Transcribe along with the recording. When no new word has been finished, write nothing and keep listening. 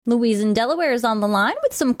Louise in Delaware is on the line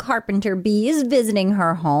with some carpenter bees visiting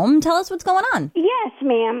her home. Tell us what's going on. Yes,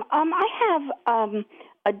 ma'am. I have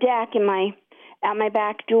a deck out my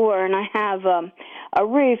back door, and I have a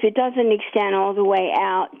roof. It doesn't extend all the way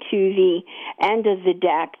out to the end of the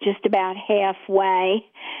deck, just about halfway.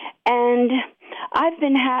 And I've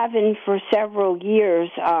been having for several years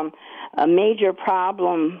a major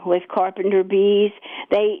problem with carpenter bees.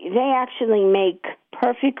 They actually make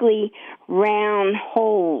perfectly round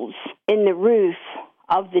holes in the roof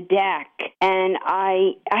of the deck. And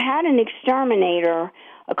I had an exterminator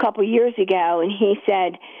a couple years ago, and he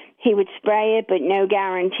said he would spray it, but no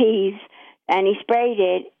guarantees. And he sprayed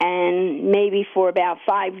it, and maybe for about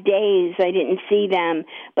 5 days I didn't see them,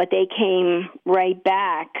 but they came right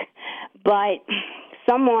back. But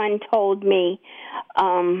someone told me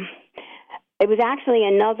it was actually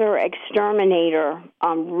another exterminator,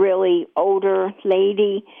 really older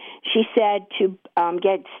lady. She said to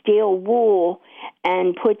get steel wool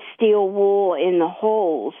and put steel wool in the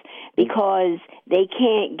holes because they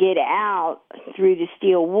can't get out through the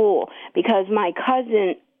steel wool. Because my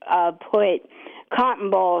cousin put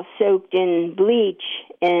cotton balls soaked in bleach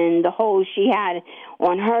in the holes she had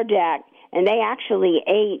on her deck, and they actually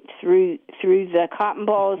ate through the cotton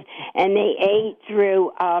balls, and they ate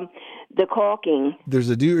through the caulking. There's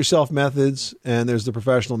the do-it-yourself methods, and there's the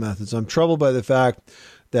professional methods. I'm troubled by the fact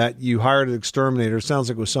that you hired an exterminator, it sounds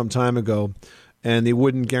like it was some time ago, and they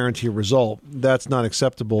wouldn't guarantee a result. That's not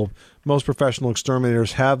acceptable. Most professional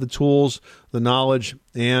exterminators have the tools, the knowledge,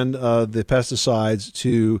 and the pesticides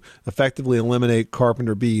to effectively eliminate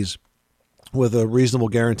carpenter bees with a reasonable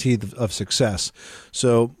guarantee of success.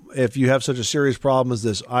 So if you have such a serious problem as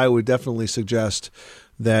this, I would definitely suggest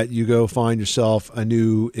that you go find yourself a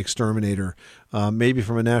new exterminator, maybe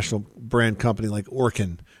from a national brand company like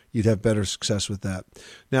Orkin. You'd have better success with that.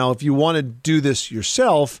 Now, if you want to do this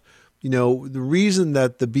yourself, you know, the reason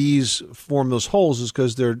that the bees form those holes is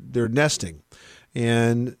because they're nesting.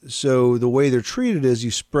 And so the way they're treated is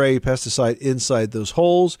you spray pesticide inside those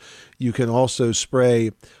holes. You can also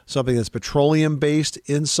spray something that's petroleum-based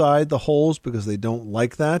inside the holes because they don't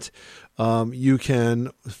like that. You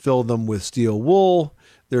can fill them with steel wool.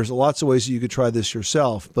 There's lots of ways that you could try this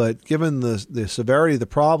yourself. But given the severity of the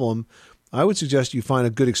problem, I would suggest you find a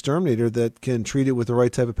good exterminator that can treat it with the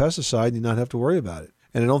right type of pesticide and you not have to worry about it.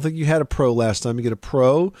 And I don't think you had a pro last time. You get a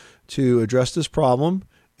pro to address this problem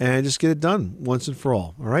and just get it done once and for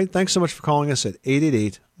all. All right? Thanks so much for calling us at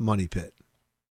 888-MONEY-PIT.